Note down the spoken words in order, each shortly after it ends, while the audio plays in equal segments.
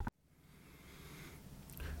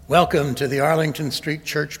Welcome to the Arlington Street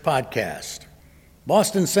Church Podcast.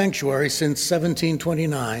 Boston Sanctuary since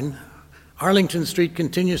 1729, Arlington Street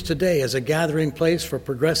continues today as a gathering place for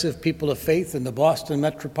progressive people of faith in the Boston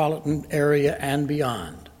metropolitan area and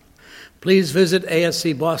beyond. Please visit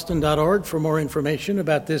ascboston.org for more information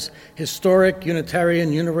about this historic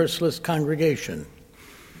Unitarian Universalist congregation.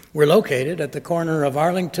 We're located at the corner of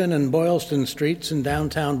Arlington and Boylston Streets in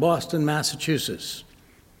downtown Boston, Massachusetts.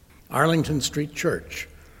 Arlington Street Church,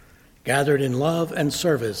 gathered in love and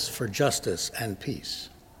service for justice and peace.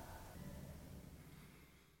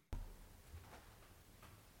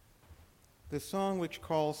 The song which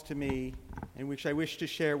calls to me and which I wish to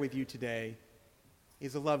share with you today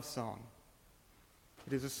is a love song.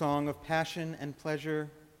 It is a song of passion and pleasure,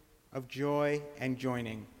 of joy and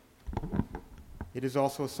joining. It is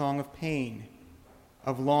also a song of pain,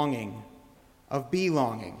 of longing, of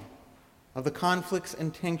belonging, of the conflicts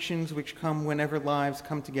and tensions which come whenever lives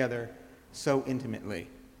come together so intimately.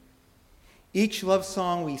 Each love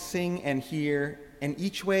song we sing and hear, and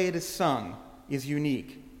each way it is sung, is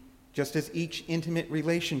unique, just as each intimate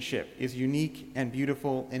relationship is unique and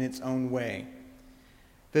beautiful in its own way.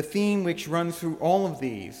 The theme which runs through all of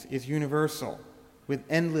these is universal, with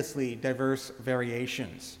endlessly diverse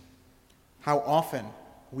variations. How often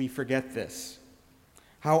we forget this.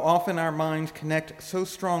 How often our minds connect so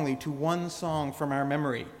strongly to one song from our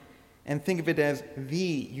memory and think of it as the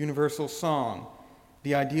universal song,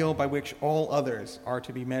 the ideal by which all others are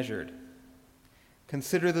to be measured.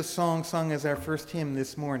 Consider the song sung as our first hymn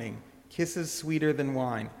this morning, Kisses Sweeter Than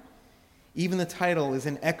Wine. Even the title is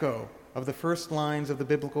an echo of the first lines of the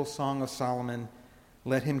biblical Song of Solomon,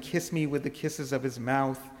 "Let him kiss me with the kisses of his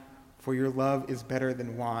mouth, for your love is better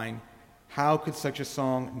than wine." How could such a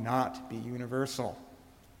song not be universal?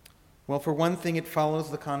 Well, for one thing, it follows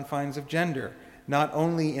the confines of gender, not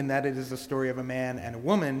only in that it is a story of a man and a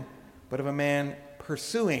woman, but of a man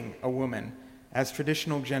pursuing a woman, as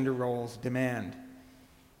traditional gender roles demand.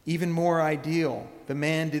 Even more ideal, the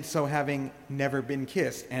man did so having never been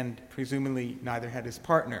kissed, and presumably neither had his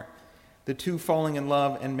partner, the two falling in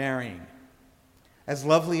love and marrying. As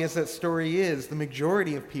lovely as that story is, the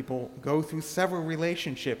majority of people go through several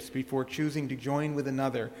relationships before choosing to join with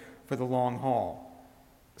another for the long haul.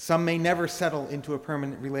 Some may never settle into a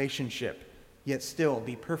permanent relationship, yet still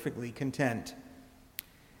be perfectly content.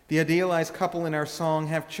 The idealized couple in our song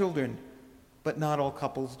have children, but not all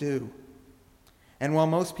couples do. And while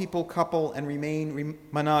most people couple and remain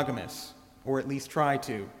monogamous, or at least try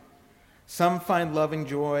to, some find love and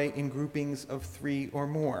joy in groupings of 3 or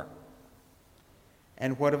more.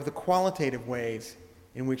 And what of the qualitative ways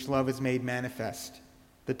in which love is made manifest,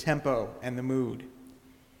 the tempo and the mood?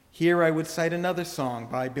 Here I would cite another song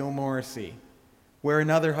by Bill Morrissey, where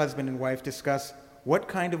another husband and wife discuss what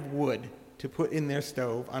kind of wood to put in their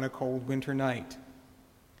stove on a cold winter night.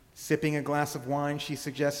 Sipping a glass of wine, she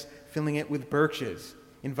suggests filling it with birches,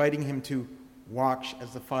 inviting him to watch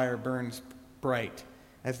as the fire burns bright,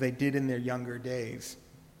 as they did in their younger days.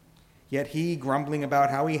 Yet he, grumbling about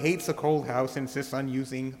how he hates a cold house, insists on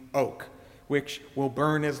using oak, which will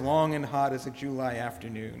burn as long and hot as a July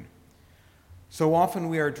afternoon. So often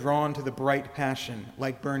we are drawn to the bright passion,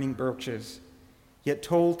 like burning birches, yet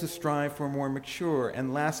told to strive for more mature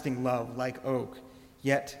and lasting love like oak.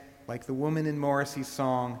 Yet, like the woman in Morrissey's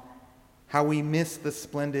song, how we miss the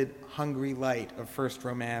splendid, hungry light of first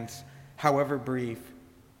romance, however brief,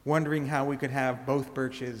 wondering how we could have both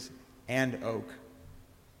birches and oak.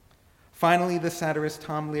 Finally, the satirist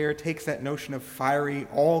Tom Lehrer takes that notion of fiery,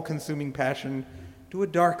 all-consuming passion to a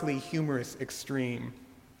darkly humorous extreme.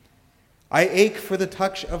 "I ache for the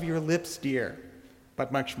touch of your lips, dear,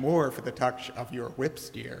 but much more for the touch of your whips,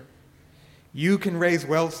 dear. You can raise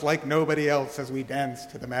welts like nobody else as we dance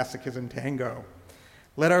to the masochism tango.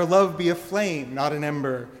 Let our love be a flame, not an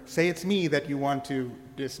ember. Say it's me that you want to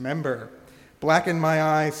dismember. Blacken my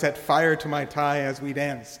eye, set fire to my tie as we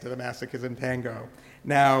dance to the masochism tango."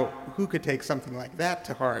 Now, who could take something like that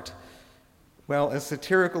to heart? Well, as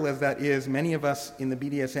satirical as that is, many of us in the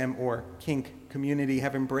BDSM or kink community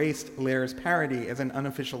have embraced Lehrer's parody as an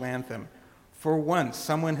unofficial anthem. For once,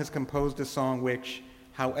 someone has composed a song which,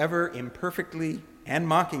 however imperfectly and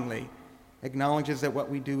mockingly, acknowledges that what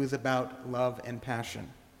we do is about love and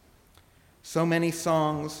passion. So many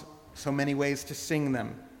songs, so many ways to sing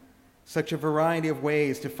them, such a variety of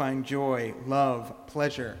ways to find joy, love,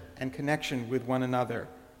 pleasure, and connection with one another.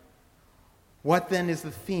 What then is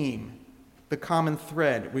the theme, the common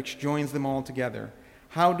thread which joins them all together?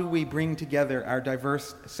 How do we bring together our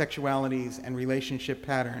diverse sexualities and relationship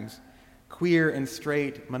patterns, queer and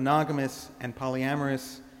straight, monogamous and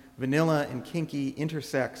polyamorous, vanilla and kinky,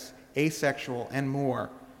 intersex, asexual, and more,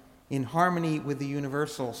 in harmony with the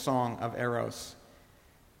universal song of Eros.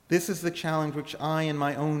 This is the challenge which I, in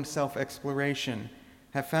my own self-exploration,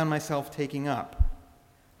 have found myself taking up.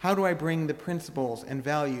 How do I bring the principles and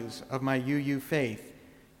values of my UU faith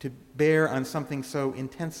to bear on something so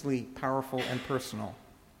intensely powerful and personal?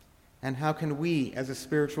 And how can we, as a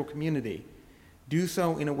spiritual community, do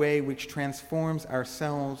so in a way which transforms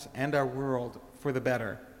ourselves and our world for the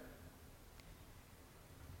better?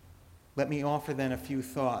 Let me offer then a few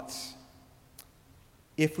thoughts.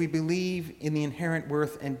 If we believe in the inherent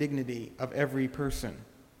worth and dignity of every person,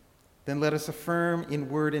 then let us affirm in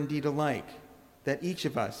word and deed alike that each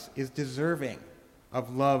of us is deserving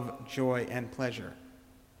of love, joy, and pleasure.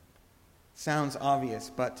 Sounds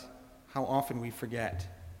obvious, but how often we forget,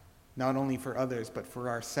 not only for others, but for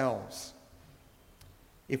ourselves.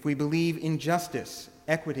 If we believe in justice,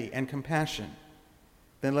 equity, and compassion,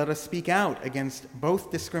 then let us speak out against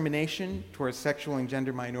both discrimination towards sexual and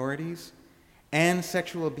gender minorities and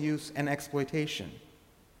sexual abuse and exploitation.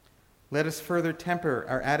 Let us further temper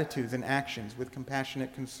our attitudes and actions with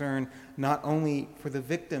compassionate concern not only for the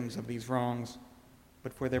victims of these wrongs,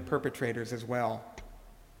 but for their perpetrators as well.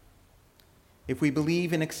 If we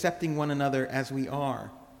believe in accepting one another as we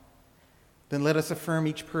are, then let us affirm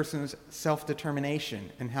each person's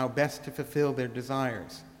self-determination and how best to fulfill their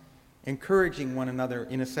desires, encouraging one another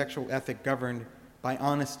in a sexual ethic governed by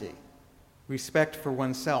honesty, respect for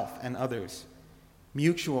oneself and others,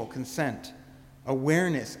 mutual consent,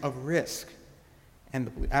 awareness of risk, and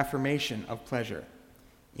the affirmation of pleasure.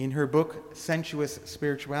 In her book, Sensuous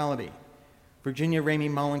Spirituality, Virginia Ramey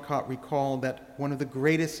Mollenkott recalled that one of the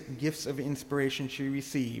greatest gifts of inspiration she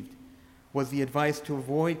received was the advice to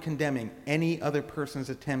avoid condemning any other person's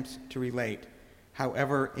attempts to relate,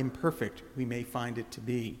 however imperfect we may find it to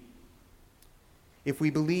be. If we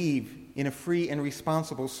believe in a free and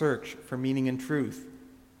responsible search for meaning and truth,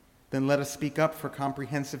 then let us speak up for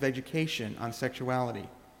comprehensive education on sexuality,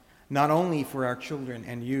 not only for our children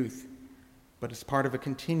and youth, but as part of a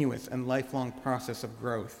continuous and lifelong process of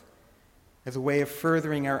growth, as a way of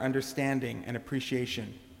furthering our understanding and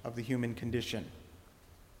appreciation of the human condition.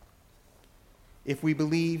 If we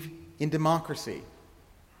believe in democracy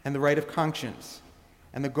and the right of conscience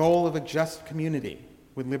and the goal of a just community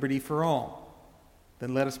with liberty for all,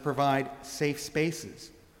 then let us provide safe spaces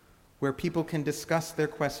where people can discuss their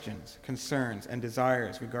questions, concerns, and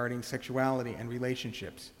desires regarding sexuality and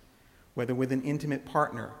relationships, whether with an intimate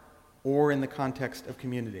partner or in the context of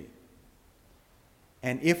community.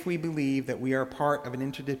 And if we believe that we are part of an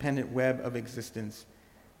interdependent web of existence,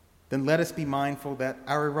 then let us be mindful that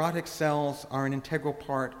our erotic selves are an integral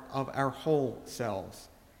part of our whole selves,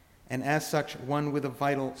 and as such, one with a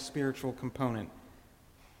vital spiritual component.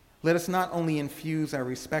 Let us not only infuse our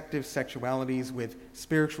respective sexualities with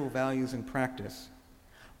spiritual values and practice,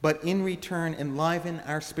 but in return enliven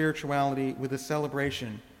our spirituality with a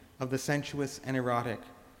celebration of the sensuous and erotic,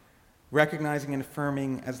 recognizing and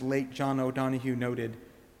affirming, as late John O'Donohue noted,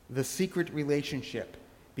 the secret relationship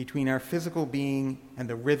between our physical being and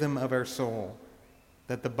the rhythm of our soul,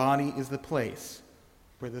 that the body is the place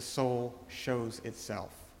where the soul shows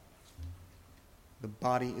itself. The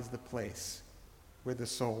body is the place where the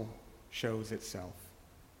soul shows itself.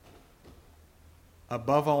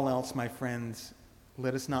 Above all else, my friends,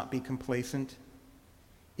 let us not be complacent.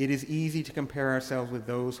 It is easy to compare ourselves with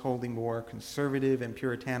those holding more conservative and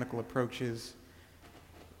puritanical approaches,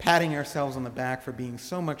 patting ourselves on the back for being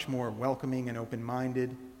so much more welcoming and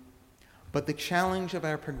open-minded. But the challenge of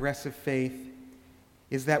our progressive faith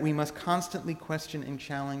is that we must constantly question and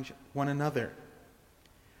challenge one another.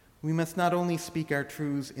 We must not only speak our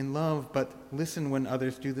truths in love, but listen when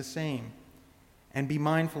others do the same, and be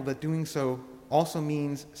mindful that doing so also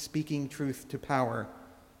means speaking truth to power,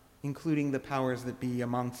 including the powers that be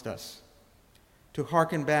amongst us. To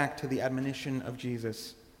hearken back to the admonition of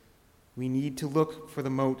Jesus, we need to look for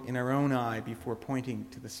the mote in our own eye before pointing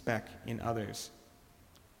to the speck in others.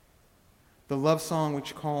 The love song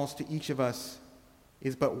which calls to each of us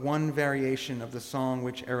is but one variation of the song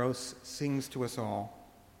which Eros sings to us all.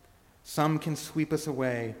 Some can sweep us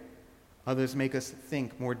away, others make us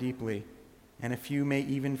think more deeply, and a few may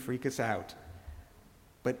even freak us out.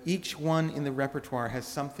 But each one in the repertoire has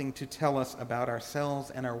something to tell us about ourselves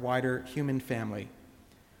and our wider human family.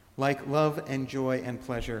 Like love and joy and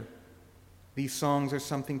pleasure, these songs are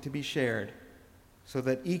something to be shared so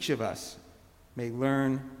that each of us may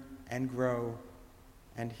learn and grow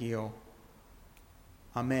and heal.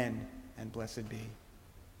 Amen, and blessed be.